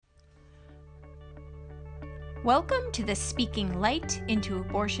Welcome to the Speaking Light into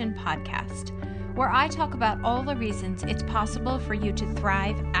Abortion podcast, where I talk about all the reasons it's possible for you to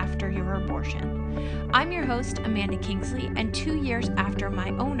thrive after your abortion. I'm your host, Amanda Kingsley, and 2 years after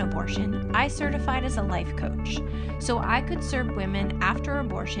my own abortion, I certified as a life coach, so I could serve women after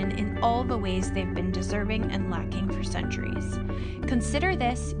abortion in all the ways they've been deserving and lacking for centuries. Consider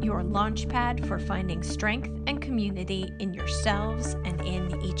this your launch pad for finding strength and community in yourselves and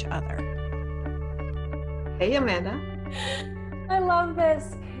in each other. Hey, Amanda. I love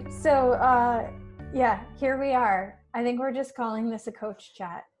this. So, here we are. I think we're just calling this a coach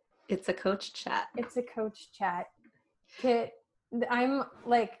chat. It's a coach chat. It's a coach chat. Kit, I'm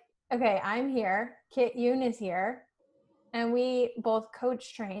here. Kit Yoon is here. And we both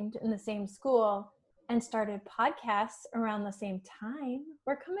coach trained in the same school and started podcasts around the same time.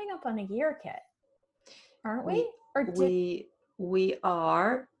 We're coming up on a year, Kit. Aren't we? We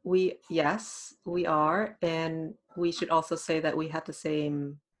are. Yes, we are. And we should also say that we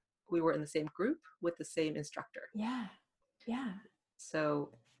were in the same group with the same instructor. Yeah. So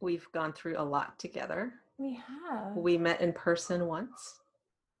we've gone through a lot together. We have. We met in person once.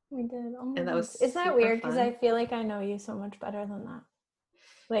 We did. And that was Isn't that weird? Because I feel like I know you so much better than that.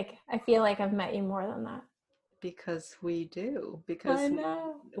 Like, I feel like I've met you more than that. Because we do. Because I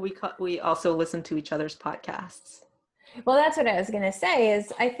know. We also listen to each other's podcasts. Well, that's what I was going to say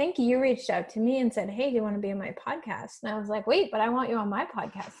is I think you reached out to me and said, hey, do you want to be on my podcast? And I was like, wait, but I want you on my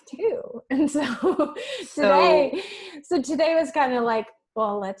podcast too. And so today was kind of like,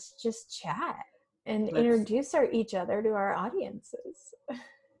 well, let's just chat and introduce each other to our audiences.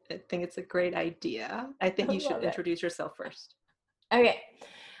 I think it's a great idea. I think you should introduce yourself first. Okay.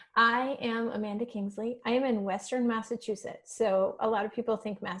 I am Amanda Kingsley. I am in Western Massachusetts. So a lot of people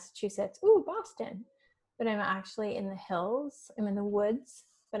think Massachusetts, ooh, Boston. But I'm actually in the hills. I'm in the woods,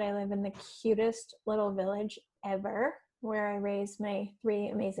 but I live in the cutest little village ever where I raised my 3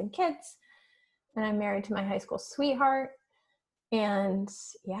 amazing kids. And I'm married to my high school sweetheart. And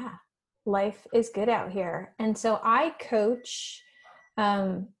yeah, life is good out here. And so I coach,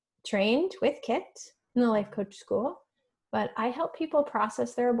 trained with Kit in the life coach school, but I help people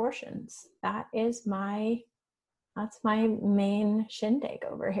process their abortions. That's my main shindig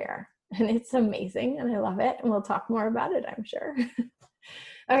over here. And it's amazing, and I love it, and we'll talk more about it, I'm sure.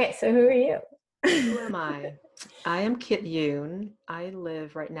 Okay, so who are you? Who am I? I am Kit Yoon. I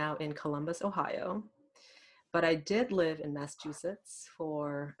live right now in Columbus, Ohio, but I did live in Massachusetts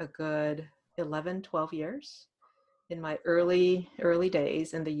for a good 11, 12 years. In my early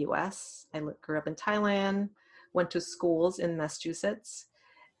days in the U.S., I grew up in Thailand, went to schools in Massachusetts,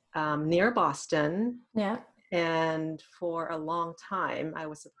 near Boston. Yeah. And for a long time, I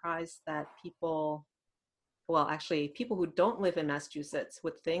was surprised that people who don't live in Massachusetts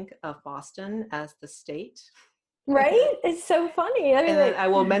would think of Boston as the state. Right? It's so funny. I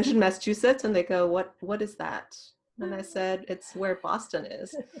will mention Massachusetts and they go, what is that? And I said, it's where Boston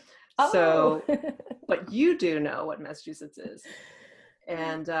is. Oh. So, but you do know what Massachusetts is.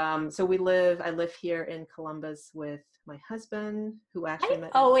 And so I live here in Columbus with my husband, who actually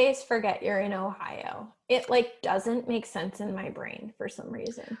always forget you're in Ohio. It doesn't make sense in my brain for some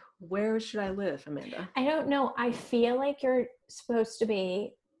reason. Where should I live, Amanda? I don't know. I feel like you're supposed to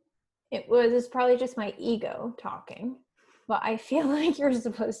be, it's probably just my ego talking, but I feel like you're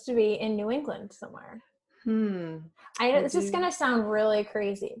supposed to be in New England somewhere. This is going to sound really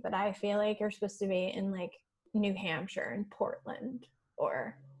crazy, but I feel like you're supposed to be in New Hampshire and Portland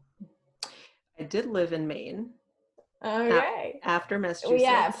or. I did live in Maine. Okay. After Massachusetts.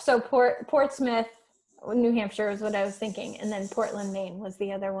 Yeah. So Portsmouth, New Hampshire is what I was thinking. And then Portland, Maine was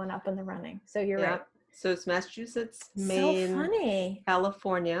the other one up in the running. So you're right. So it's Massachusetts, Maine, so funny.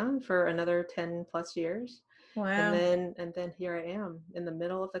 California for another 10 plus years. Wow. And then here I am in the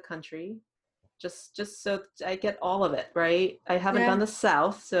middle of the country. Just so I get all of it, right? I haven't done the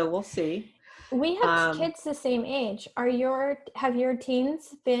South, so we'll see. We have kids the same age. Have your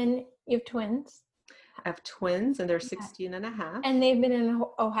teens you have twins? I have twins and they're 16 and a half. And they've been in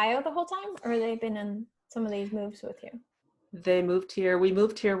Ohio the whole time, or they've been in some of these moves with you? They moved here. We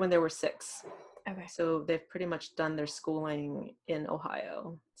moved here when they were 6. Okay. So they've pretty much done their schooling in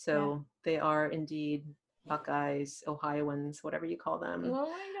Ohio. So they are indeed Buckeyes, Ohioans, whatever you call them.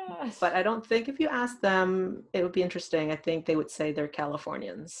 Oh my gosh. But I don't think if you ask them, it would be interesting. I think they would say they're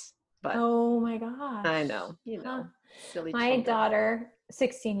Californians. But oh my gosh. I know, silly my children. Daughter,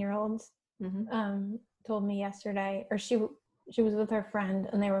 16-year-old, told me yesterday, or she was with her friend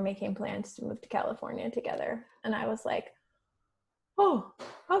and they were making plans to move to California together. And I was like, oh,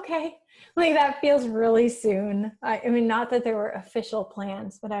 okay. That feels really soon. I mean, not that there were official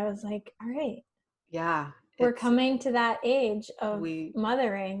plans, but I was like, all right. Yeah. We're coming to that age of we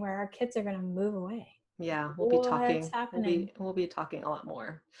mothering where our kids are going to move away. Yeah, we'll be What's talking. happening? We'll be talking a lot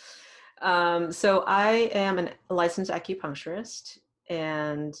more. So I am a licensed acupuncturist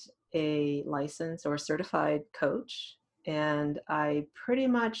and a licensed or certified coach, and I pretty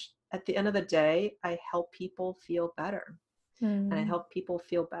much, at the end of the day, I help people feel better. And I help people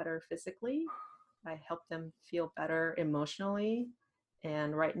feel better physically. I help them feel better emotionally.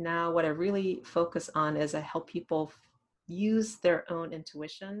 And right now, what I really focus on is I help people use their own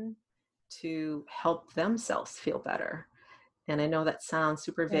intuition to help themselves feel better. And I know that sounds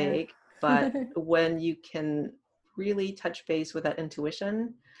super vague, but when you can really touch base with that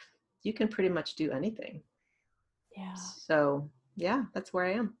intuition, you can pretty much do anything. Yeah. So yeah, that's where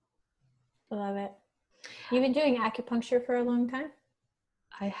I am. I love it. You've been doing acupuncture for a long time?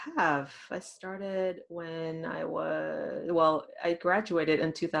 I have. I started when I graduated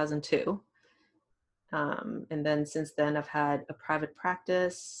in 2002. And then since then, I've had a private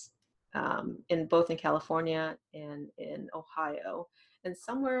practice in both in California and in Ohio. And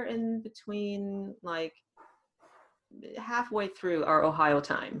somewhere in between, like halfway through our Ohio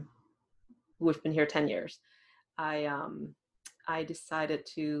time, we've been here 10 years. I decided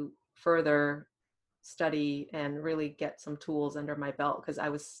to further study and really get some tools under my belt because I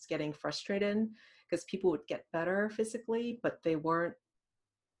was getting frustrated because people would get better physically, but they weren't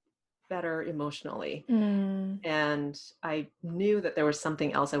better emotionally. And I knew that there was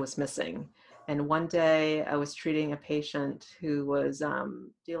something else I was missing. And one day I was treating a patient who was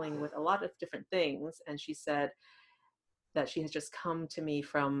dealing with a lot of different things. And she said that she has just come to me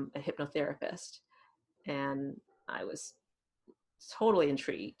from a hypnotherapist. And I was totally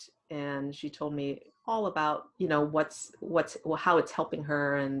intrigued. And she told me all about, how it's helping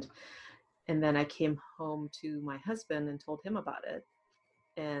her. And then I came home to my husband and told him about it.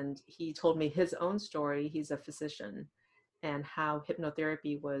 And he told me his own story. He's a physician, and how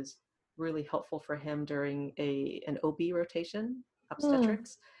hypnotherapy was really helpful for him during an OB rotation,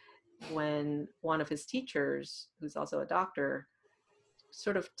 obstetrics, when one of his teachers, who's also a doctor,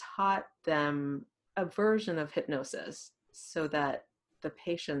 sort of taught them a version of hypnosis so that the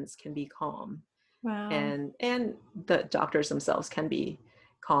patients can be calm. Wow. And the doctors themselves can be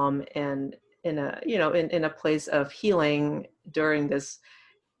calm and in a place of healing during this,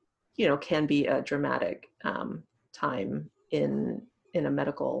 can be a dramatic time in a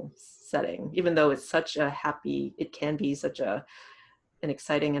medical setting, even though it's it can be such an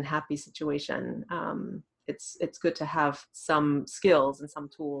exciting and happy situation. It's good to have some skills and some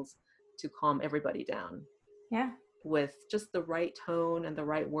tools to calm everybody down. Yeah. With just the right tone and the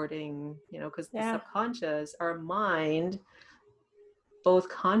right wording, because the subconscious, our mind, both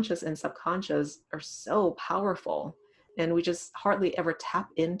conscious and subconscious, are so powerful. And we just hardly ever tap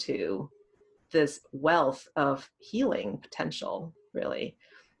into this wealth of healing potential, really.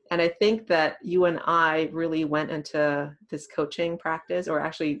 And I think that you and I really went into this coaching practice, or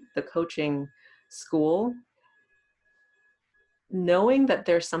actually the coaching school, knowing that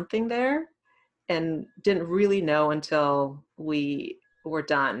there's something there, and didn't really know until we were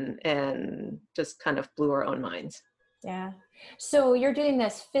done and just kind of blew our own minds. Yeah. So you're doing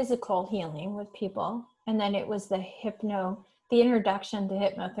this physical healing with people, and then it was the introduction to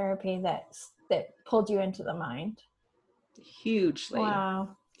hypnotherapy that pulled you into the mind. Hugely.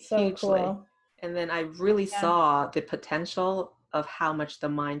 Wow. So hugely. Cool. And then I really saw the potential of how much the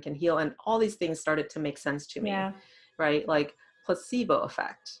mind can heal. And all these things started to make sense to me, right? Like placebo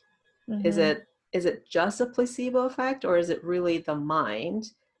effect. Is it just a placebo effect, or is it really the mind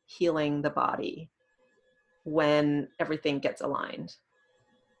healing the body when everything gets aligned?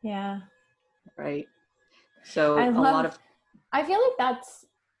 Yeah. Right. So I feel like that's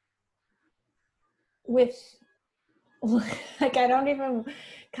with, like, I don't even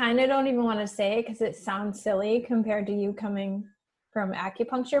want to say it because it sounds silly compared to you coming from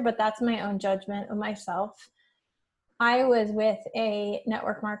acupuncture, but that's my own judgment of myself. I was with a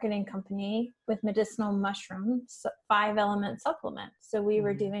network marketing company with medicinal mushrooms, 5-element supplements. So we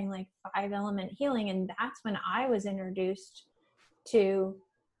were doing like 5-element healing. And that's when I was introduced to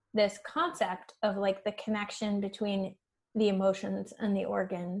this concept of like the connection between the emotions and the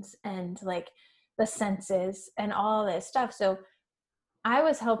organs and like the senses and all this stuff. So I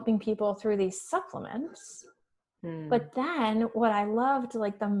was helping people through these supplements. But then what I loved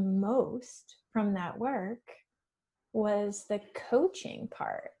like the most from that work was the coaching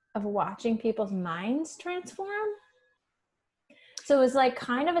part of watching people's minds transform. So it was like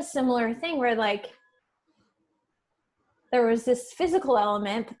kind of a similar thing where like there was this physical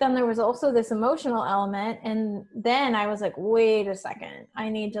element, but then there was also this emotional element. And then I was like, wait a second, I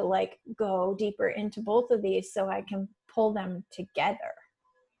need to like go deeper into both of these so I can pull them together.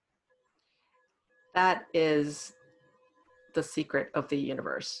 That is the secret of the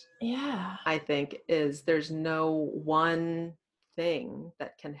universe. Yeah. I think is there's no one thing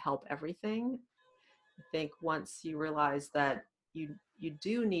that can help everything. I think once you realize that you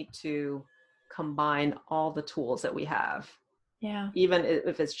do need to combine all the tools that we have, Yeah. even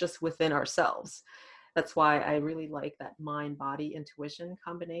if it's just within ourselves. That's why I really like that mind body intuition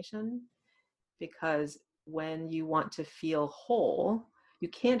combination, because when you want to feel whole, you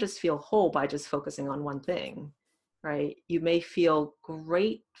can't just feel whole by just focusing on one thing, right? You may feel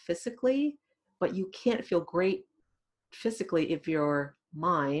great physically, but you can't feel great physically if your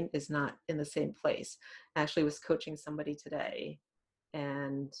mind is not in the same place. I actually was coaching somebody today,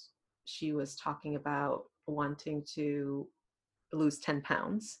 and she was talking about wanting to lose 10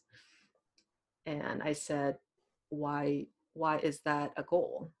 pounds. And I said, why is that a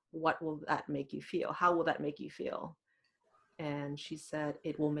goal? What will that make you feel? How will that make you feel? And she said,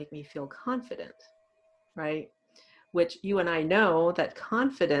 it will make me feel confident, right? Which you and I know that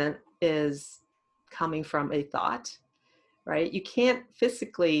confident is coming from a thought, right? You can't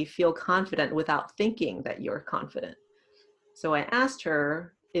physically feel confident without thinking that you're confident. So I asked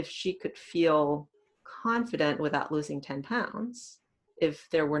her if she could feel confident without losing 10 pounds, if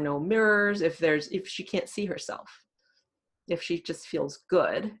there were no mirrors, if she can't see herself, if she just feels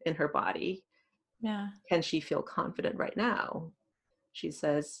good in her body, Yeah. can she feel confident right now? She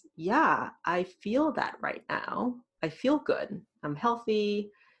says, yeah, I feel that right now. I feel good. I'm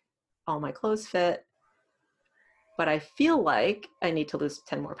healthy. All my clothes fit. But I feel like I need to lose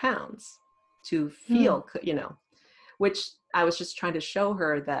 10 more pounds to feel, which I was just trying to show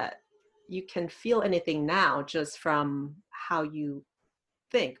her that you can feel anything now just from how you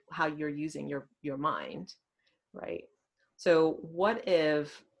think, how you're using your mind, right? So what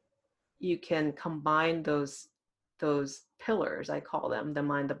if you can combine those pillars, I call them, the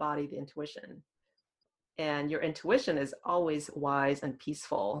mind, the body, the intuition. And your intuition is always wise and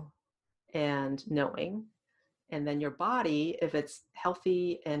peaceful and knowing. And then your body, if it's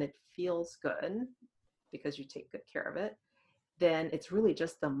healthy and it feels good because you take good care of it, then it's really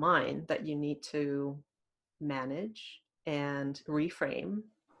just the mind that you need to manage and reframe,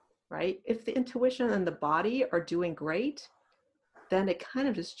 right? If the intuition and the body are doing great, then it kind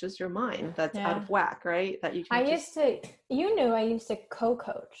of is just your mind that's out of whack, right? That you can I used to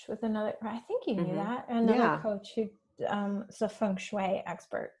co-coach with another, I think you knew that, another coach who is a feng shui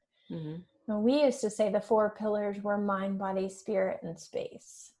expert. And we used to say the 4 pillars were mind, body, spirit, and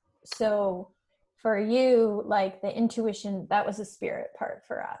space. So for you, like the intuition, that was the spirit part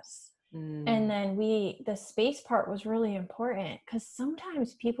for us. And then the space part was really important, because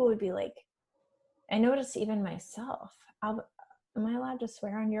sometimes people would be like, I noticed even myself, am I allowed to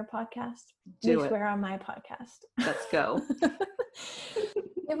swear on your podcast? Do it. Swear on my podcast. Let's go.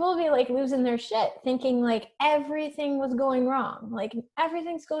 People will be like losing their shit, thinking like everything was going wrong. Like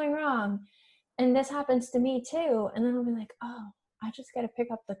everything's going wrong. And this happens to me too. And then I'll be like, oh, I just got to pick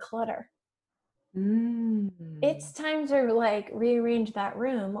up the clutter. It's time to like rearrange that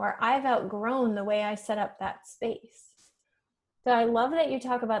room, or I've outgrown the way I set up that space. So I love that you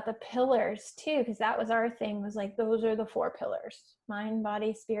talk about the pillars too, because that was our thing, was like, those are the 4 pillars: mind,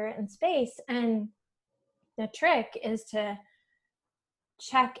 body, spirit, and space. And the trick is to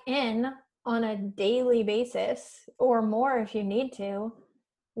check in on a daily basis, or more if you need to,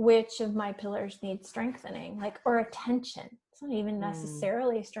 which of my pillars need strengthening, like, or attention. It's not even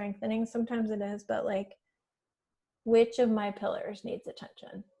necessarily strengthening. Sometimes it is, but like, which of my pillars needs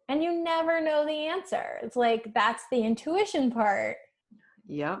attention? And you never know the answer. It's like, that's the intuition part.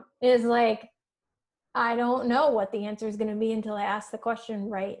 Yep. Is like, I don't know what the answer is going to be until I ask the question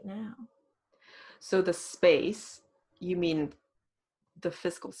right now. So the space, you mean the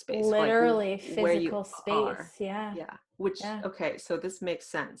physical space? Literally, like physical space. Are. Yeah. Okay, so this makes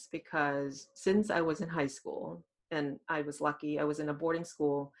sense, because since I was in high school, and I was lucky, I was in a boarding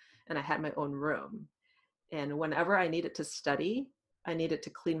school and I had my own room. And whenever I needed to study, I needed to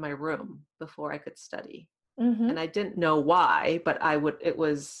clean my room before I could study. And I didn't know why, but it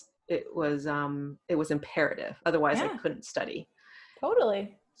was imperative. Otherwise I couldn't study.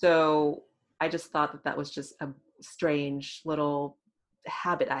 Totally. So I just thought that was just a strange little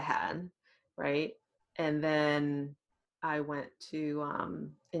habit I had, right? And then I went to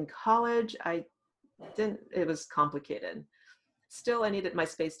in college, it was complicated. Still, I needed my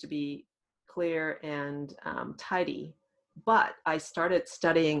space to be clear and tidy, but I started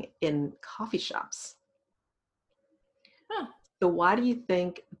studying in coffee shops. Huh. So why do you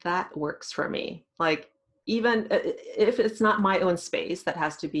think that works for me? Like, even if it's not my own space that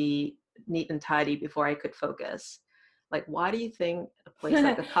has to be neat and tidy before I could focus, like, why do you think a place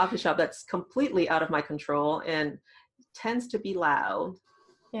like a coffee shop that's completely out of my control and tends to be loud,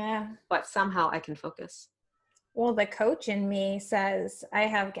 Yeah. but somehow I can focus? Well, the coach in me says, I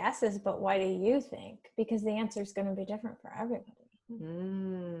have guesses, but why do you think? Because the answer is going to be different for everybody.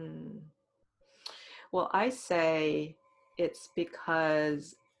 Well, I say it's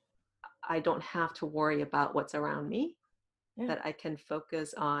because I don't have to worry about what's around me, that I can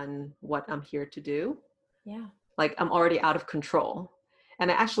focus on what I'm here to do. Yeah. Like, I'm already out of control. And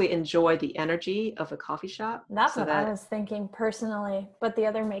I actually enjoy the energy of a coffee shop. That's what I was thinking personally, but the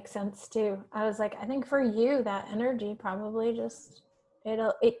other makes sense too. I was like, I think for you, that energy probably just,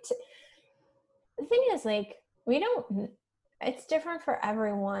 the thing is, like, it's different for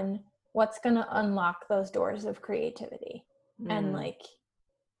everyone what's going to unlock those doors of creativity and like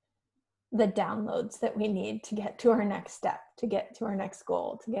the downloads that we need to get to our next step, to get to our next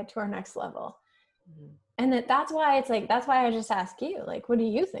goal, to get to our next level. And that's why it's like, that's why I just ask you, like, what do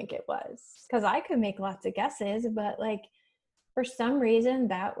you think it was? Because I could make lots of guesses, but like, for some reason,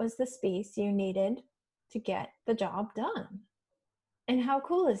 that was the space you needed to get the job done. And how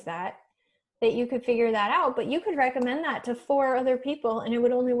cool is that you could figure that out, but you could recommend that to 4 other people and it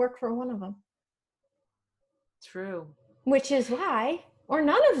would only work for one of them. True. Which is why, or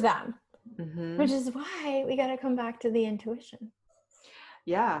none of them, which is why we got to come back to the intuition.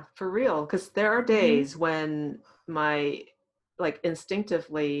 Yeah, for real. Because there are days when like,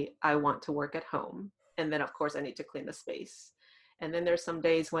 instinctively, I want to work at home. And then, of course, I need to clean the space. And then there's some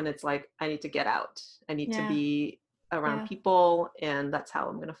days when it's like, I need to get out. I need to be around people. And that's how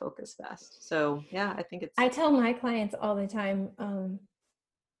I'm going to focus best. So, yeah, I think I tell my clients all the time,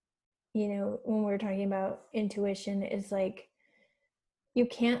 you know, when we're talking about intuition, is like, you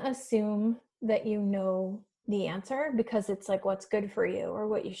can't assume that you know the answer because it's like what's good for you or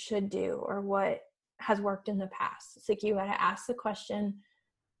what you should do or what has worked in the past. It's like you got to ask the question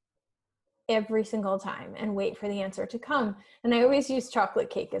every single time and wait for the answer to come. And I always use chocolate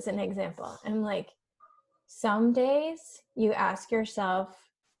cake as an example. I'm like, some days you ask yourself,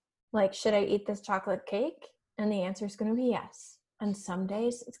 like, should I eat this chocolate cake? And the answer is going to be yes. And some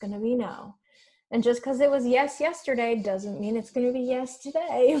days it's going to be no. And just because it was yes yesterday doesn't mean it's going to be yes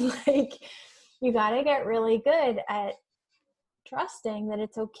today. Like, you got to get really good at trusting that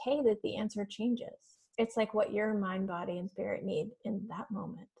it's okay that the answer changes. It's like what your mind, body, and spirit need in that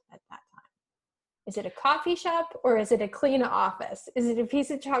moment at that time. Is it a coffee shop or is it a clean office? Is it a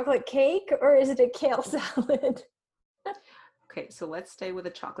piece of chocolate cake or is it a kale salad? Okay, so let's stay with the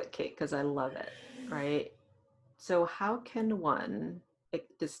chocolate cake because I love it, right? So how can one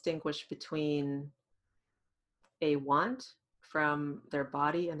distinguish between a want from their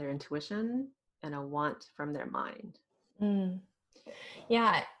body and their intuition and a want from their mind?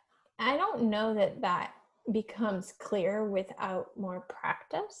 Yeah, I don't know that becomes clear without more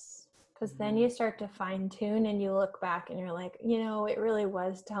practice, because then you start to fine tune and you look back and you're like, you know, it really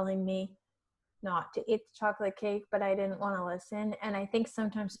was telling me not to eat the chocolate cake, but I didn't want to listen. And I think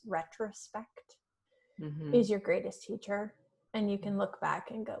sometimes retrospect is your greatest teacher. And you can look back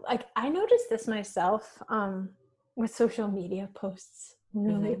and go, like, I noticed this myself with social media posts.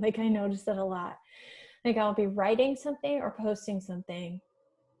 Really, like, I noticed it a lot. Like, I'll be writing something or posting something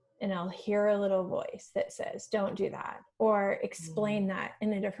and I'll hear a little voice that says, don't do that, or explain that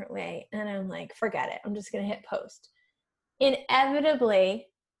in a different way. And I'm like, forget it. I'm just going to hit post. Inevitably,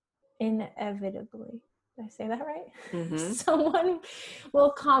 did I say that right? Someone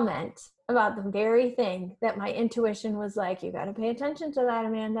will comment about the very thing that my intuition was like, you got to pay attention to that,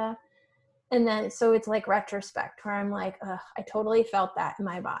 Amanda. And then, so it's like retrospect where I'm like, I totally felt that in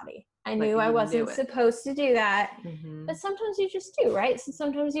my body. I knew I wasn't supposed to do that, but sometimes you just do, right? So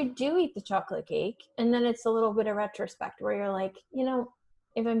sometimes you do eat the chocolate cake, and then it's a little bit of retrospect where you're like, you know,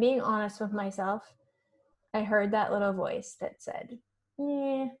 if I'm being honest with myself, I heard that little voice that said,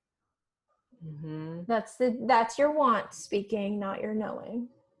 yeah, that's your want speaking, not your knowing.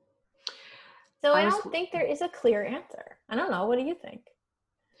 So I don't think there is a clear answer. I don't know. What do you think?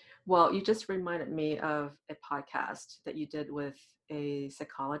 Well, you just reminded me of a podcast that you did with a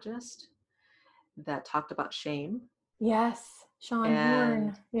psychologist that talked about shame. Yes, Sean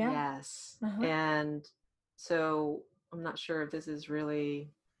Horn. Yeah. Yes. And so I'm not sure if this is really,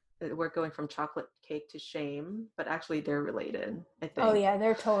 we're going from chocolate cake to shame, but actually they're related, I think. Oh yeah,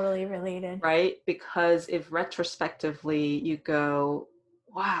 they're totally related. Right? Because if retrospectively you go,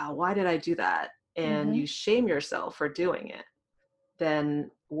 wow, why did I do that? And you shame yourself for doing it,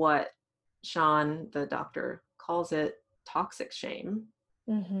 then what Sean, the doctor, calls it toxic shame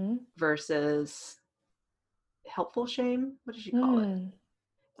Mm-hmm. versus helpful shame. What did she call it?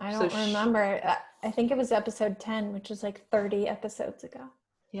 I So don't remember. I think it was episode 10, which is like 30 episodes ago.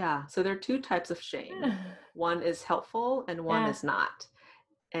 yeah. So there are two types of shame. One is helpful and one is not.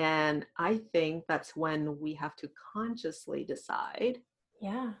 And I think that's when we have to consciously decide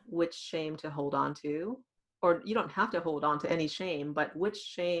which shame to hold on to. Or you don't have to hold on to any shame, but which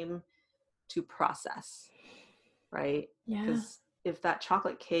shame to process, right? Because if that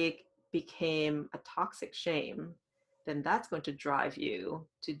chocolate cake became a toxic shame, then that's going to drive you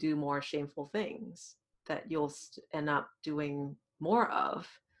to do more shameful things that you'll end up doing more of,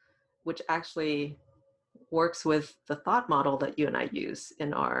 which actually works with the thought model that you and I use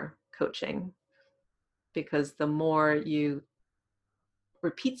in our coaching. Because the more you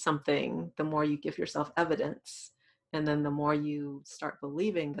repeat something, the more you give yourself evidence. And then the more you start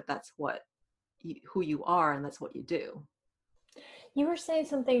believing that that's who you are and that's what you do. You were saying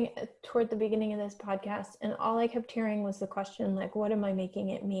something toward the beginning of this podcast, and all I kept hearing was the question, like, what am I making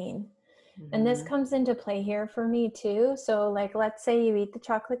it mean? Mm-hmm. And this comes into play here for me too. So like, let's say you eat the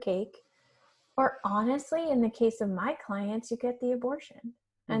chocolate cake, or honestly, in the case of my clients, you get the abortion.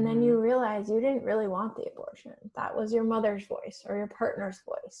 And then you realize you didn't really want the abortion. That was your mother's voice or your partner's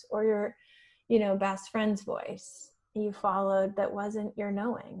voice or your, best friend's voice you followed that wasn't your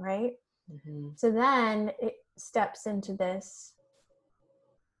knowing, right? Mm-hmm. So then it steps into this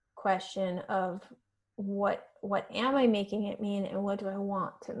question of what am I making it mean and what do I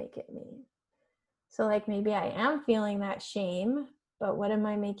want to make it mean? So like maybe I am feeling that shame, but what am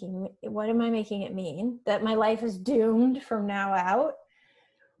I making it mean? That my life is doomed from now out?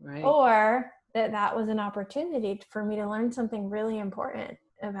 Right. Or that was an opportunity for me to learn something really important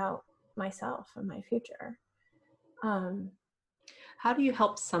about myself and my future. How do you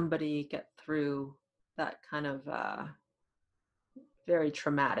help somebody get through that kind of very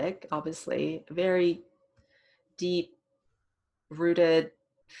traumatic, obviously, very deep rooted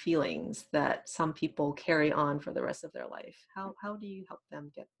feelings that some people carry on for the rest of their life? How do you help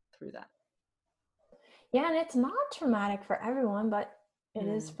them get through that? Yeah, and it's not traumatic for everyone, but it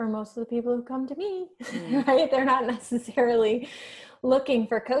is for most of the people who come to me, right? They're not necessarily looking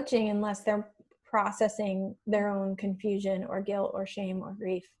for coaching unless they're processing their own confusion or guilt or shame or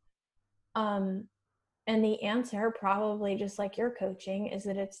grief. And the answer, probably just like your coaching, is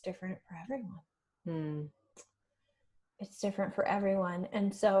that it's different for everyone. It's different for everyone.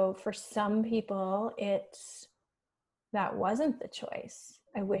 And so for some people, that wasn't the choice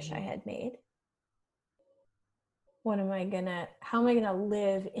I wish I had made. How am I going to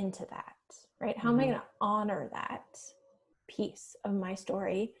live into that, right? How am I going to honor that piece of my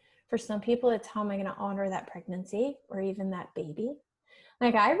story? For some people, it's how am I going to honor that pregnancy or even that baby?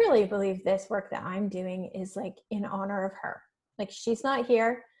 Like, I really believe this work that I'm doing is like in honor of her. Like, she's not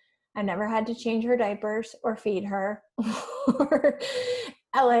here. I never had to change her diapers or feed her or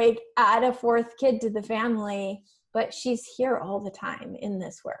like add a fourth kid to the family, but she's here all the time in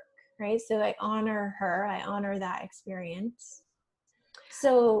this work. Right. So I honor her. I honor that experience.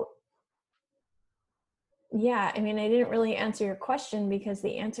 So yeah, I mean, I didn't really answer your question because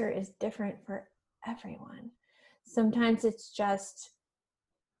the answer is different for everyone. Sometimes it's just,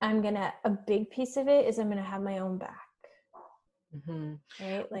 a big piece of it is I'm going to have my own back.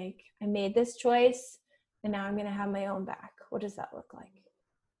 Right. Like I made this choice and now I'm going to have my own back. What does that look like?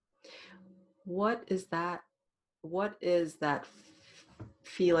 What is that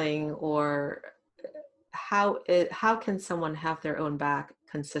feeling, or how can someone have their own back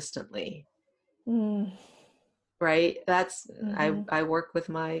consistently? Right? That's I work with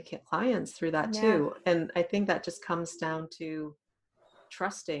my clients through that too. And I think that just comes down to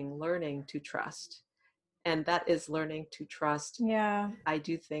learning to trust. And that is learning to trust. Yeah. I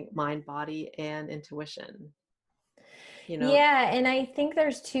do think mind, body, and intuition. Yeah. And I think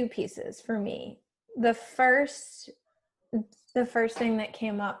there's two pieces for me. The first thing that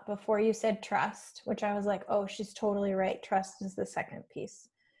came up before you said trust, which I was like, oh, she's totally right. Trust is the second piece,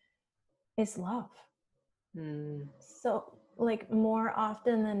 is love. So like more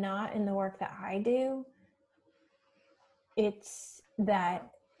often than not in the work that I do, it's that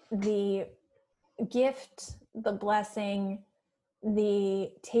the gift, the blessing,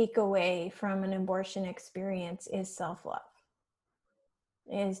 the takeaway from an abortion experience is self-love,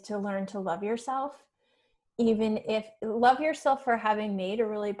 is to learn to love yourself. Even if love yourself for having made a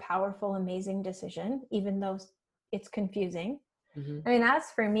really powerful, amazing decision, even though it's confusing. I mean,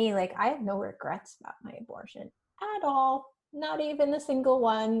 as for me, like I have no regrets about my abortion at all. Not even a single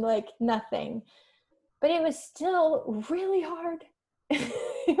one, like nothing. But it was still really hard.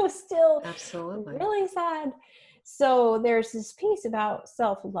 It was still absolutely really sad. So there's this piece about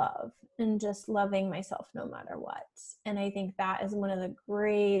self-love and just loving myself no matter what. And I think that is one of the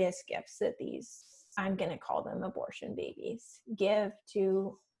greatest gifts that these, I'm going to call them abortion babies, give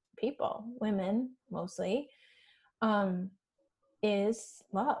to people, women mostly, is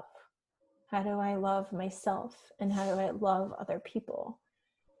love. How do I love myself and how do I love other people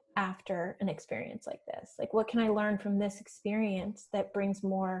after an experience like this? Like, what can I learn from this experience that brings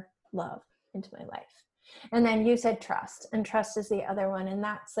more love into my life? And then you said trust, and trust is the other one. And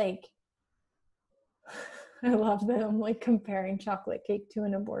that's like, I love that I'm like comparing chocolate cake to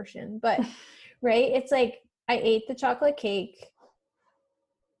an abortion, but right. It's like, I ate the chocolate cake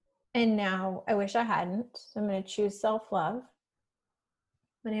and now I wish I hadn't. So I'm going to choose self-love,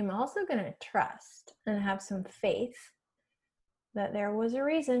 but I'm also going to trust and have some faith that there was a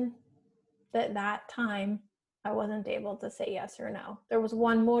reason that time I wasn't able to say yes or no. There was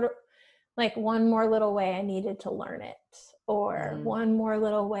one more little way I needed to learn it, or one more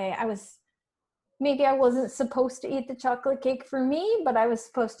little way maybe I wasn't supposed to eat the chocolate cake for me, but I was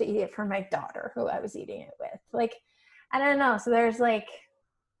supposed to eat it for my daughter who I was eating it with. Like, I don't know. So there's like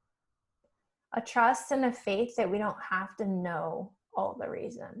a trust and a faith that we don't have to know all the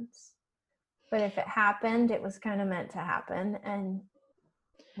reasons. But if it happened, it was kind of meant to happen, and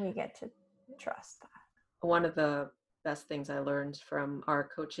we get to trust that. One of the best things I learned from our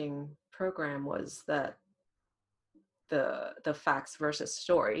coaching program was that the facts versus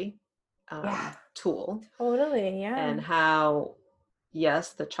story tool. Totally, yeah. And how,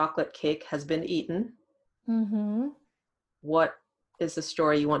 yes, the chocolate cake has been eaten. Mm-hmm. What is the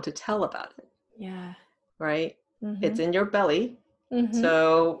story you want to tell about it? Yeah. Right? Mm-hmm. It's in your belly. Mm-hmm.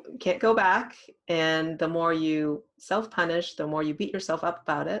 So you can't go back. And the more you self-punish, the more you beat yourself up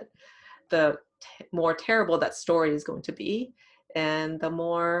about it, the more terrible that story is going to be. And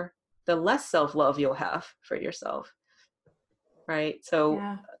the less self-love you'll have for yourself. Right. So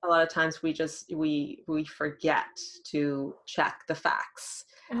a lot of times we forget to check the facts.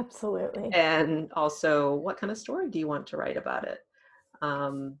 Absolutely. And also, what kind of story do you want to write about it?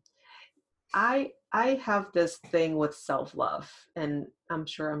 I have this thing with self-love, and I'm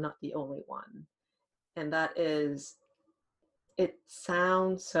sure I'm not the only one. And that is, it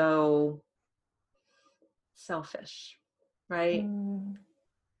sounds so selfish, right?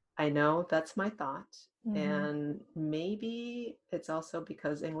 I know that's my thought. And maybe it's also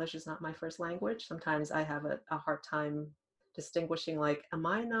because English is not my first language. Sometimes I have a hard time distinguishing, like, am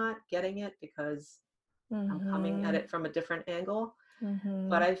I not getting it because I'm coming at it from a different angle?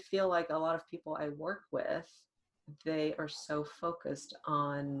 But I feel like a lot of people I work with, they are so focused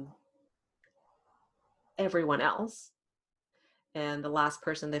on everyone else, and the last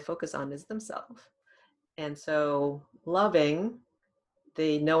person they focus on is themselves. And so loving,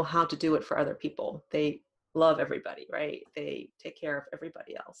 they know how to do it for other people. They love everybody, right? They take care of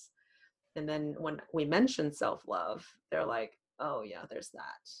everybody else. And then when we mention self-love, they're like, oh yeah, there's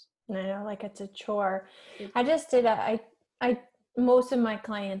that. I know, like it's a chore. I just did most of my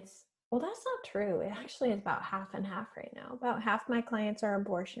clients, well, that's not true. It actually is about half and half right now. About half my clients are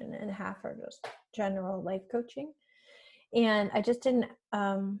abortion and half are just general life coaching. And I just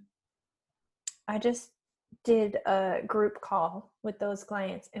did a group call with those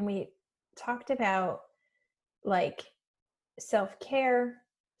clients, and we talked about like self-care,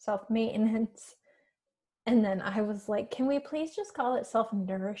 self-maintenance. And then I was like, can we please just call it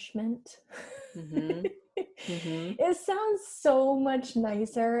self-nourishment? It sounds so much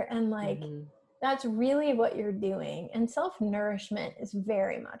nicer, and like that's really what you're doing. And self-nourishment is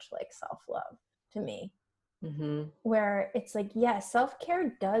very much like self-love to me, where it's like, yes,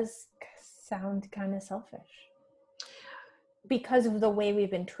 self-care does sound kind of selfish because of the way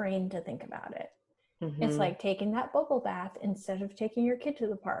we've been trained to think about it. It's like taking that bubble bath instead of taking your kid to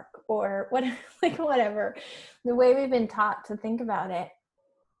the park, or whatever, the way we've been taught to think about it.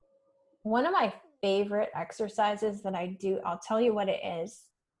 One of my favorite exercises that I do, I'll tell you what it is,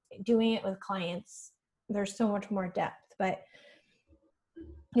 doing it with clients, there's so much more depth, but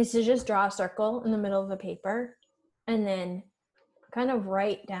is to just draw a circle in the middle of the paper and then kind of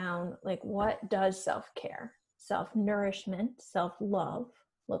write down, like, what does self-care, self-nourishment, self-love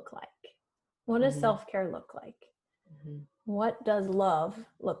look like? What does self-care look like? What does love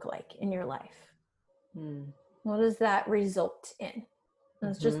look like in your life? What does that result in?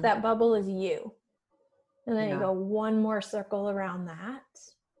 And it's just that bubble is you. And then you go one more circle around that.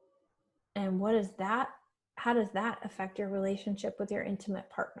 And what is that? How does that affect your relationship with your intimate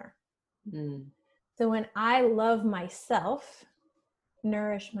partner? So when I love myself,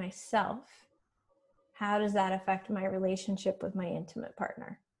 nourish myself, how does that affect my relationship with my intimate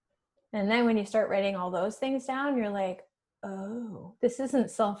partner? And then when you start writing all those things down, you're like, oh, this isn't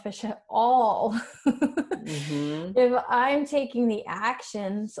selfish at all. Mm-hmm. If I'm taking the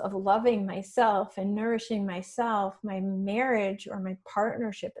actions of loving myself and nourishing myself, my marriage or my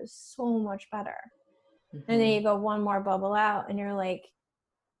partnership is so much better. Mm-hmm. And then you go one more bubble out and you're like,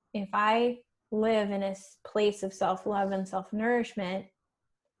 if I live in a place of self-love and self-nourishment,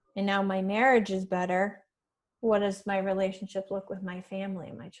 and now my marriage is better, what does my relationship look with my family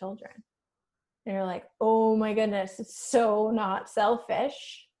and my children? And you're like, oh my goodness, it's so not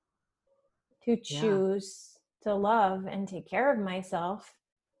selfish to choose to love and take care of myself.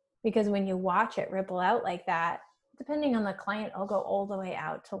 Because when you watch it ripple out like that, depending on the client, I'll go all the way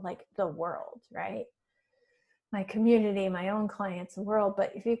out to like the world, right? My community, my own clients, the world.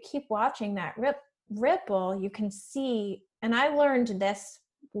 But if you keep watching that ripple, you can see, and I learned this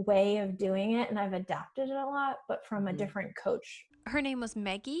way of doing it and I've adapted it a lot, but from a different coach. Her name was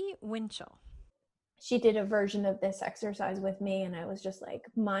Maggie Winchell. She did a version of this exercise with me and I was just like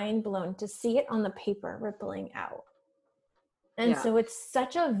mind blown to see it on the paper rippling out. And so it's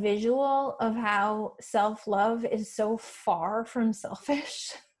such a visual of how self-love is so far from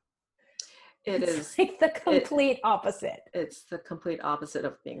selfish. It's like the complete opposite. It's the complete opposite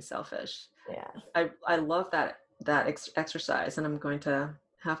of being selfish. Yeah. I love that exercise, and I'm going to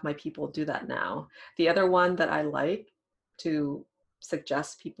have my people do that now. The other one that I like to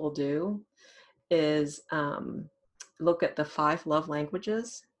suggest people do is look at the 5 love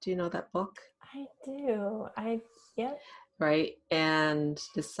languages. Do you know that book? I do. Yep. Right. And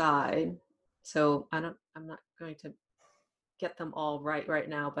decide. So I'm not going to get them all right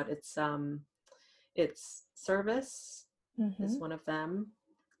now, but it's service is one of them.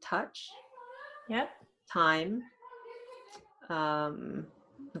 Touch. Yep. Time.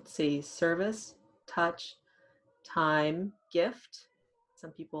 Let's see, service, touch, time, gift. Some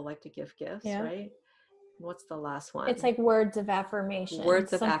people like to give gifts, right? What's the last one? It's like words of affirmation.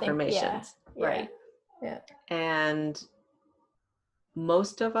 Words of affirmations, right? Yeah. And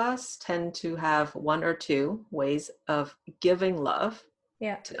most of us tend to have 1 or 2 ways of giving love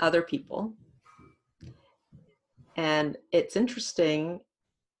to other people. And it's interesting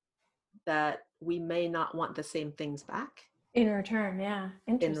that we may not want the same things back. In return, yeah.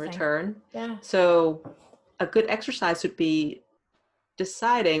 Interesting. In return. Yeah. So a good exercise would be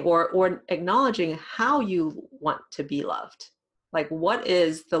deciding or acknowledging how you want to be loved. Like, what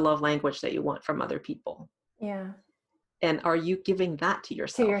is the love language that you want from other people? Yeah. And are you giving that to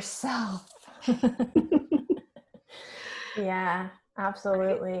yourself? To yourself. Yeah,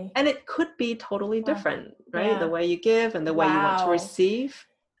 absolutely. And it could be totally different, right? The way you give and the way you want to receive.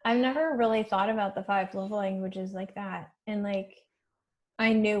 I've never really thought about the 5 love languages like that. And like,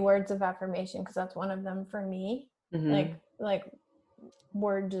 I knew words of affirmation because that's one of them for me. Mm-hmm. Like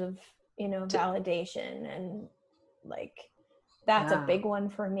words of, validation, and like, that's a big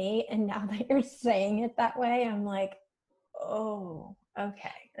one for me. And now that you're saying it that way, I'm like, oh, okay.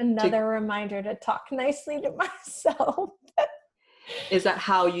 Another reminder to talk nicely to myself. Is that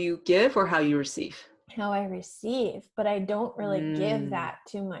how you give or how you receive? How I receive, but I don't really give that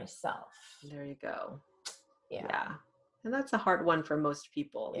to myself. There you go. Yeah. And that's a hard one for most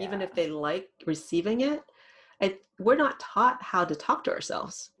people. Even if they like receiving it, we're not taught how to talk to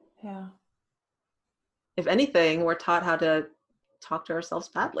ourselves. Yeah. If anything, we're taught how to talk to ourselves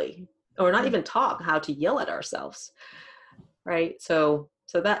badly, or not even talk, how to yell at ourselves. Right. So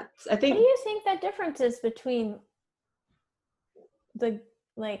that's, I think. What do you think that difference is between the,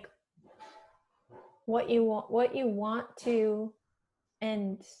 like, what you want to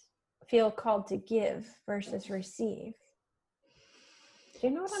and feel called to give versus receive? Do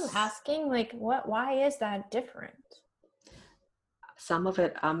you know what I'm asking? Like, why is that different? Some of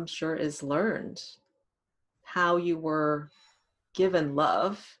it, I'm sure, is learned. How you were given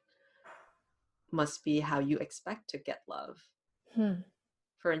love must be how you expect to get love.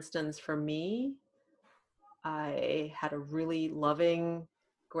 For instance, for me, I had a really loving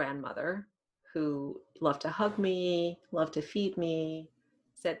grandmother who loved to hug me, loved to feed me,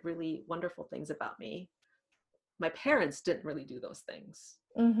 said really wonderful things about me. My parents didn't really do those things,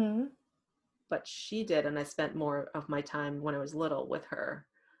 but she did, and I spent more of my time when I was little with her.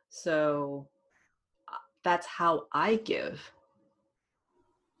 So that's how I give.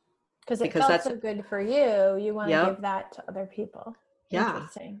 Because it felt so good for you. You want to give that to other people. Yeah.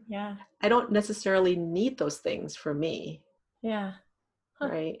 Interesting. Yeah. I don't necessarily need those things for me. Yeah.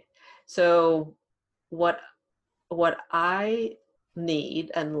 Right. So what I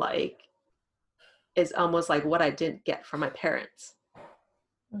need and like is almost like what I didn't get from my parents.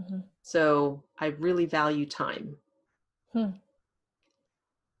 So I really value time.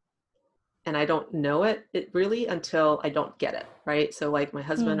 and I don't know it really until I don't get it, right? So like my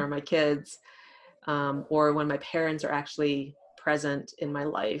husband or my kids, or when my parents are actually present in my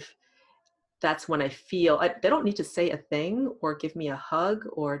life, that's when I feel they don't need to say a thing or give me a hug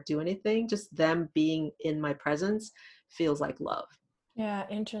or do anything. Just them being in my presence feels like love. Yeah,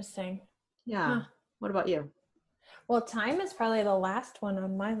 interesting. Yeah. Huh. What about you? Well, time is probably the last one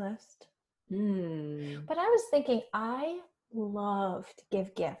on my list. But I was thinking, I love to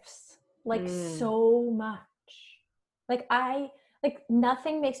give gifts, like so much. Like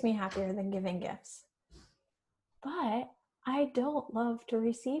nothing makes me happier than giving gifts. But I don't love to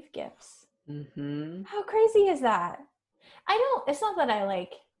receive gifts. How crazy is that? It's not that I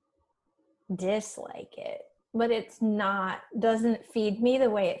like dislike it, but doesn't feed me the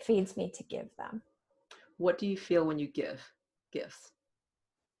way it feeds me to give them. What do you feel when you give gifts?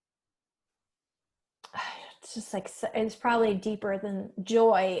 It's just like, it's probably deeper than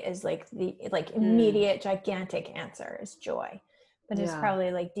joy is like the immediate gigantic answer is joy, but it's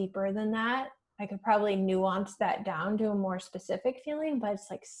probably like deeper than that. I could probably nuance that down to a more specific feeling, but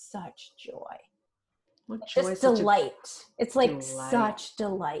it's like such joy. What joy? Just delight. It's like such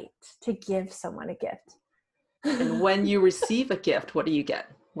delight to give someone a gift. And when you receive a gift, what do you get?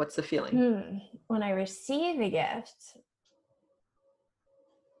 What's the feeling? When I receive a gift,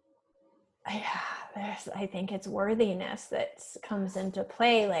 I think it's worthiness that comes into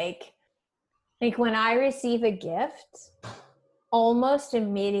play. Like when I receive a gift, almost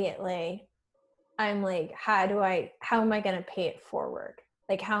immediately I'm like, how am I going to pay it forward?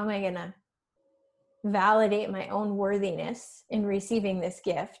 Like, how am I going to validate my own worthiness in receiving this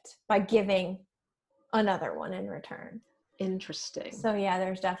gift by giving another one in return? Interesting. So yeah,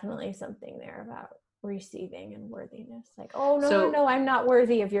 there's definitely something there about receiving and worthiness. Like, oh no, I'm not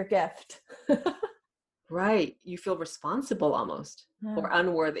worthy of your gift. Right. You feel responsible almost or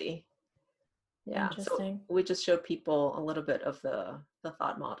unworthy. Yeah. Interesting. So we just showed people a little bit of the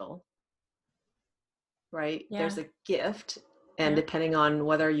thought model, right? Yeah. There's a gift, and depending on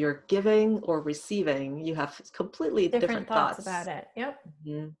whether you're giving or receiving, you have completely different thoughts about it. Yep.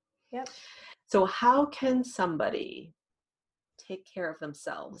 Yep. So how can somebody take care of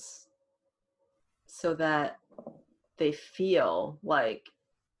themselves so that they feel,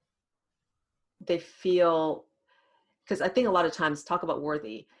 because I think a lot of times talk about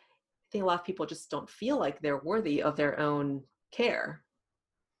worthy, I think a lot of people just don't feel like they're worthy of their own care.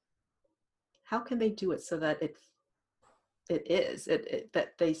 How can they do it so that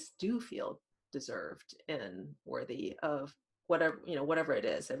that they do feel deserved and worthy of whatever it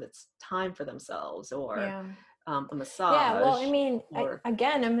is, if it's time for themselves or a massage? Yeah, well, I mean,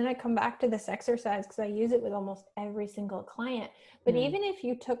 again, I'm going to come back to this exercise because I use it with almost every single client. But even if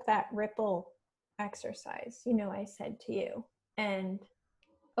you took that ripple exercise, I said to you, and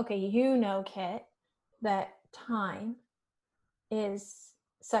okay, Kit, that time is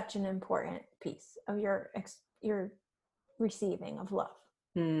such an important piece of your receiving of love.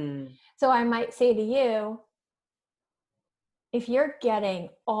 So I might say to you, if you're getting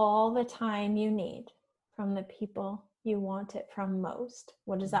all the time you need from the people you want it from most,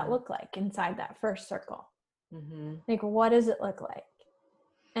 what does that look like inside that first circle? Like, what does it look like?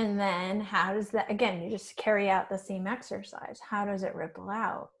 And then how does that, again, you just carry out the same exercise. How does it ripple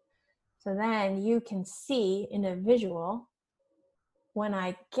out? So then you can see in a visual, when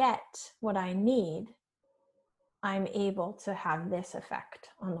I get what I need, I'm able to have this effect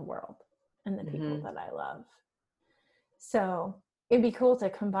on the world and the people that I love. So it'd be cool to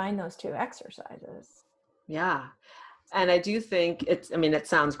combine those two exercises. Yeah. And I do think it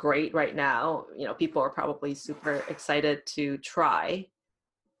sounds great right now. People are probably super excited to try,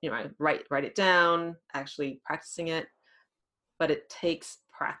 write it down, actually practicing it, but it takes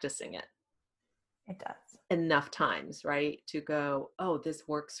practicing it. It does. Enough times, right? To go, oh, this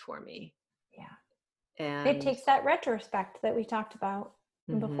works for me. Yeah. And it takes that retrospect that we talked about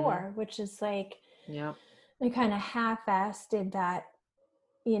before, which is like, I kind of half-assed did that,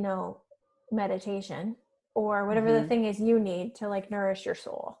 meditation or whatever the thing is you need to like nourish your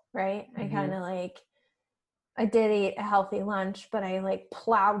soul, right? I kind of I did eat a healthy lunch, but I like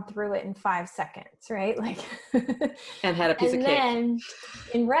plowed through it in 5 seconds, right? Like, and had a piece of cake. And then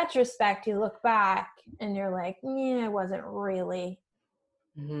in retrospect, you look back and you're like, I wasn't really,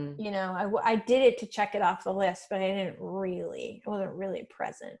 I did it to check it off the list, but I wasn't really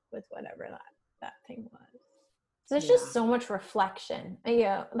present with whatever that thing was. So there's just so much reflection.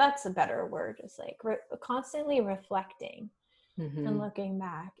 Yeah, that's a better word. It's like constantly reflecting and looking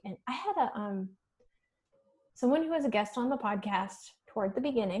back. And I had someone who was a guest on the podcast toward the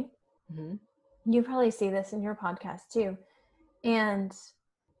beginning. You probably see this in your podcast too. And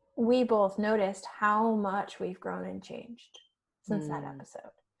we both noticed how much we've grown and changed since that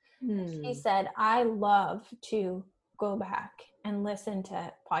episode. She said, I love to go back and listen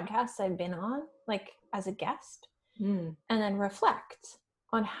to podcasts I've been on, like as a guest, and then reflect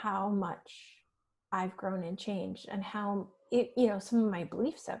on how much I've grown and changed, and how some of my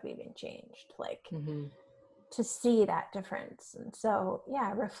beliefs have even changed, like to see that difference. And so,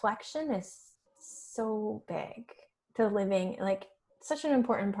 yeah, reflection is so big to living, like such an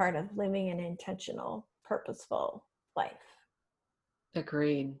important part of living an intentional, purposeful life.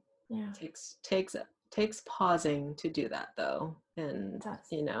 Agreed. Yeah. Takes pausing to do that though. And,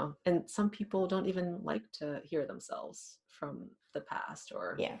 and some people don't even like to hear themselves from the past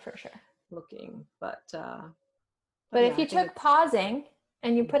or for sure. looking, but if you took pausing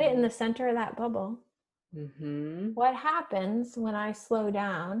and you put it in the center of that bubble, what happens when I slow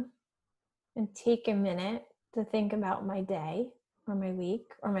down and take a minute to think about my day or my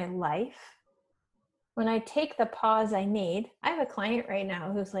week or my life? When I take the pause I need, I have a client right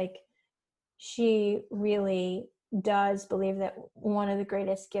now who's like, she really does believe that one of the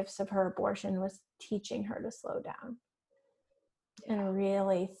greatest gifts of her abortion was teaching her to slow down and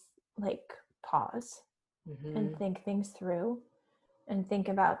really like pause and think things through and think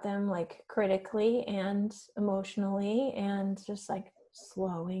about them like critically and emotionally and just like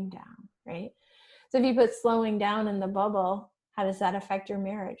slowing down, right? So if you put slowing down in the bubble, how does that affect your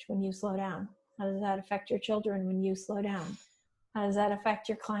marriage when you slow down? How does that affect your children when you slow down? How does that affect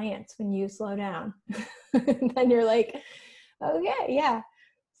your clients when you slow down? Then you're like, okay, yeah,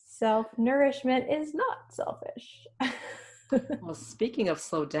 self-nourishment is not selfish. Well, speaking of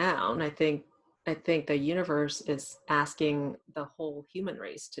slow down, I think the universe is asking the whole human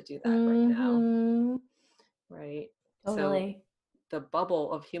race to do that right now. Right? Totally. So the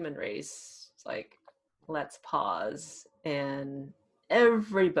bubble of human race, it's like, let's pause and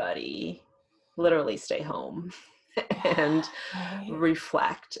everybody literally stay home and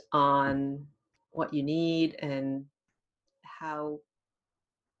reflect on what you need and how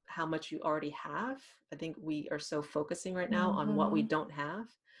much you already have. I think we are so focusing right now on what we don't have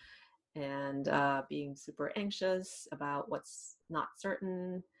and being super anxious about what's not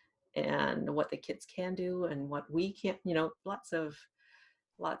certain and what the kids can do and what we can't, lots of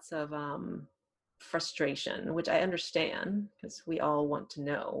frustration, which I understand because we all want to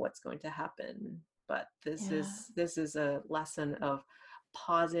know what's going to happen. But this is a lesson of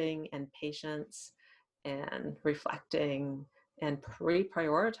pausing and patience and reflecting and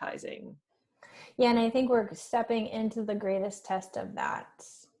reprioritizing. Yeah, and I think we're stepping into the greatest test of that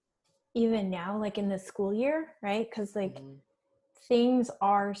even now, like in the school year, right? Because like things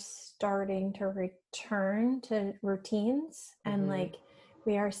are starting to return to routines and like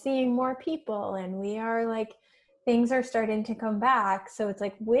we are seeing more people and we are like, things are starting to come back. So it's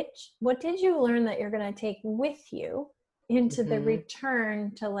like, what did you learn that you're going to take with you into the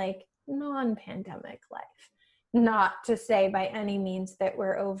return to like non-pandemic life? Not to say by any means that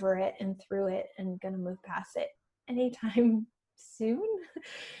we're over it and through it and going to move past it anytime soon,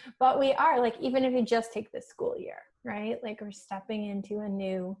 but we are, like, even if you just take the school year, right? Like we're stepping into a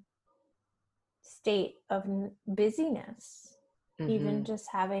new state of busyness. Even just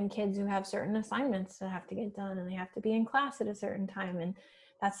having kids who have certain assignments that have to get done and they have to be in class at a certain time, and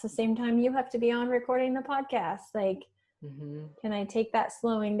that's the same time you have to be on recording the podcast. Like, can I take that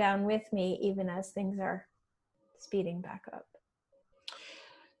slowing down with me even as things are speeding back up?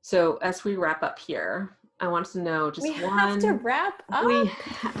 So as we wrap up here, I want to know just we have to wrap up.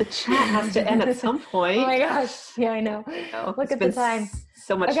 The chat has to end at some point. Oh my gosh. Yeah, I know. Look at the time.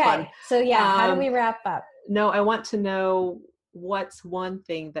 So much fun. So yeah, how do we wrap up? No, I want to know what's one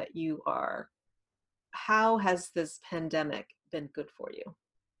thing that how has this pandemic been good for you?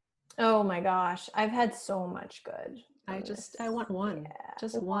 Oh my gosh. I've had so much good. I want one. Yeah,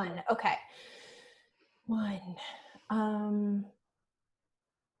 just one. Okay. One.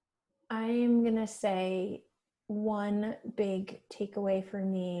 I'm going to say one big takeaway for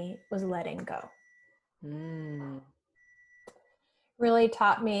me was letting go. Really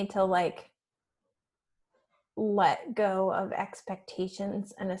taught me to like let go of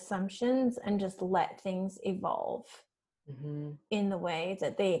expectations and assumptions and just let things evolve in the way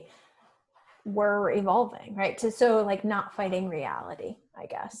that they were evolving, right? So like not fighting reality, I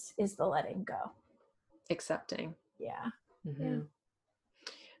guess, is the letting go. Accepting. Yeah.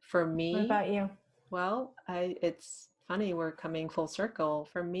 For me, what about you? Well, it's funny, we're coming full circle.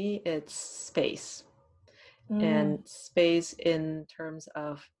 For me, it's space. And space in terms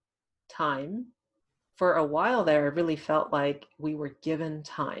of time. For a while there, I really felt like we were given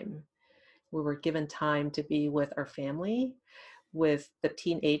time. We were given time to be with our family, with the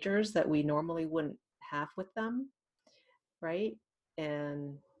teenagers that we normally wouldn't have with them, right?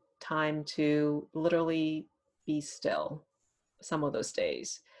 And time to literally be still some of those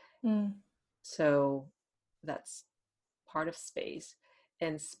days. So that's part of space,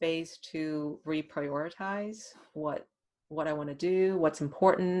 and space to reprioritize what I want to do, what's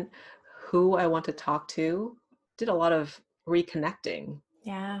important, who I want to talk to. Did a lot of reconnecting.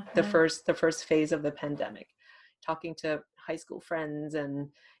 Yeah. The first phase of the pandemic, talking to high school friends and,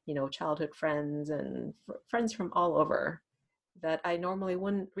 you know, childhood friends and friends from all over that I normally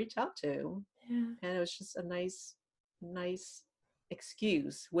wouldn't reach out to. Yeah. And it was just a nice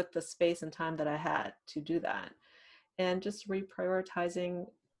excuse with the space and time that I had to do that. And just reprioritizing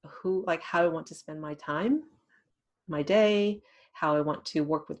how I want to spend my time, my day, how I want to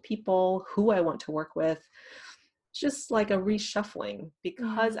work with people, who I want to work with. Just like a reshuffling,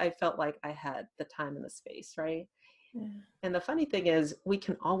 because I felt like I had the time and the space, right? Yeah. And the funny thing is, we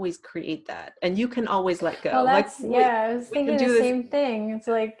can always create that, and you can always let go. Well, that's, I was thinking the same thing. It's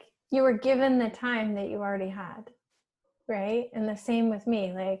like you were given the time that you already had, right? And the same with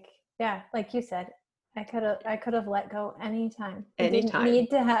me. Like, yeah, like you said, I could have let go anytime. It didn't need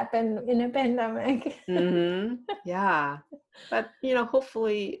to happen in a pandemic. Yeah, but you know,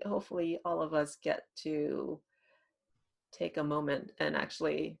 hopefully, all of us get to take a moment and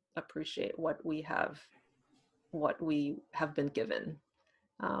actually appreciate what we have been given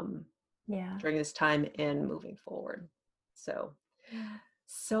during this time and moving forward. So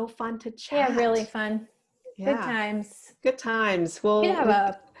fun to chat. Yeah, really fun. Yeah. Good times. Well, we have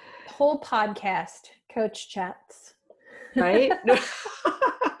a whole podcast, Coach Chats. Right?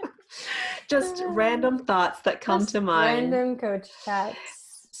 Just random thoughts that come to mind. Random Coach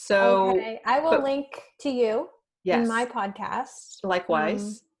Chats. So okay. I will link to you in my podcast.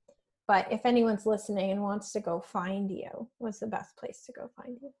 Likewise. But if anyone's listening and wants to go find you, what's the best place to go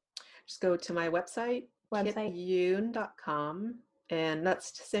find you? Just go to my website. kityoon.com. And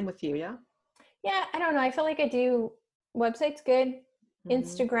that's the same with you, yeah? Yeah, I don't know. I feel like I do. Website's good.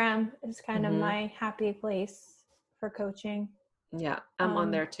 Instagram is kind of my happy place for coaching. Yeah, I'm on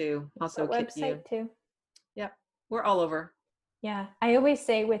there too. Also, website too. Yep, we're all over. Yeah, I always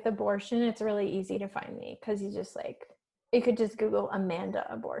say with abortion, it's really easy to find me because you could just Google Amanda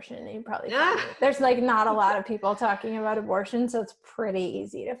abortion and you probably find me. There's like not a lot of people talking about abortion, so it's pretty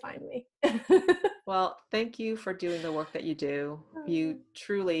easy to find me. Well, thank you for doing the work that you do. You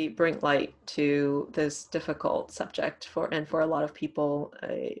truly bring light to this difficult subject for a lot of people,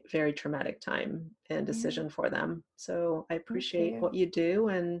 a very traumatic time and decision for them. So I appreciate what you do,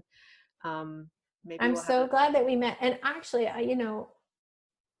 and maybe I'm so glad that we met. And actually,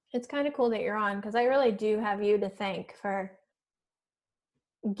 it's kind of cool that you're on, because I really do have you to thank for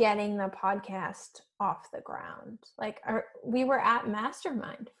getting the podcast off the ground. Like we were at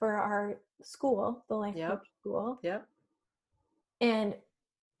Mastermind for our school, the Life Coach School. Yep. And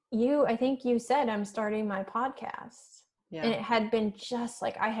I think you said, I'm starting my podcast. Yeah. And it had been just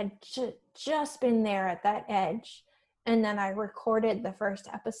like, I had just been there at that edge. And then I recorded the first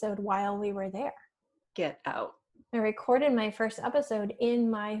episode while we were there. Get out. I recorded my first episode in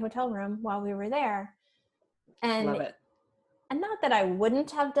my hotel room while we were there. And love it. And not that I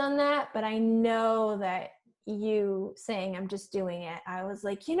wouldn't have done that, but I know that you saying I'm just doing it, I was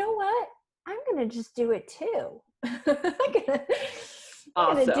like, you know what? I'm going to just do it too. I'm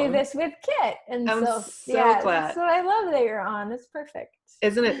going to do this with Kit. And I'm so glad. So I love that you're on. It's perfect.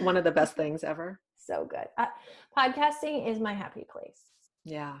 Isn't it one of the best things ever? So good. Podcasting is my happy place.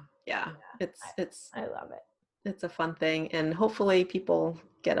 Yeah. I love it. It's a fun thing, and hopefully people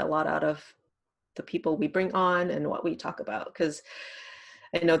get a lot out of the people we bring on and what we talk about, because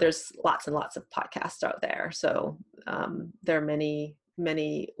I know there's lots and lots of podcasts out there. So there are many,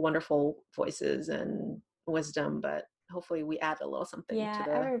 many wonderful voices and wisdom, but hopefully we add a little something to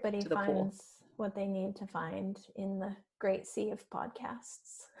the everybody to the finds pool. What they need to find in the great sea of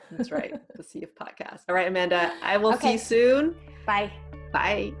podcasts. That's right. The sea of podcasts. All right, Amanda, I will see you soon. Bye.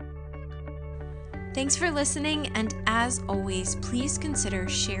 Bye. Thanks for listening, and as always, please consider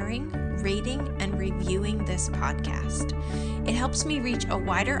sharing, rating, and reviewing this podcast. It helps me reach a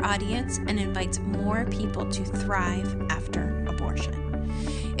wider audience and invites more people to thrive after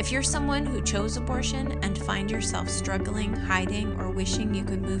abortion. If you're someone who chose abortion and find yourself struggling, hiding, or wishing you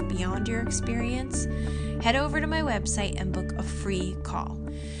could move beyond your experience, head over to my website and book a free call.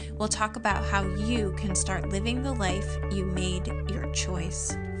 We'll talk about how you can start living the life you made your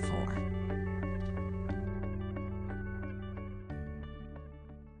choice for.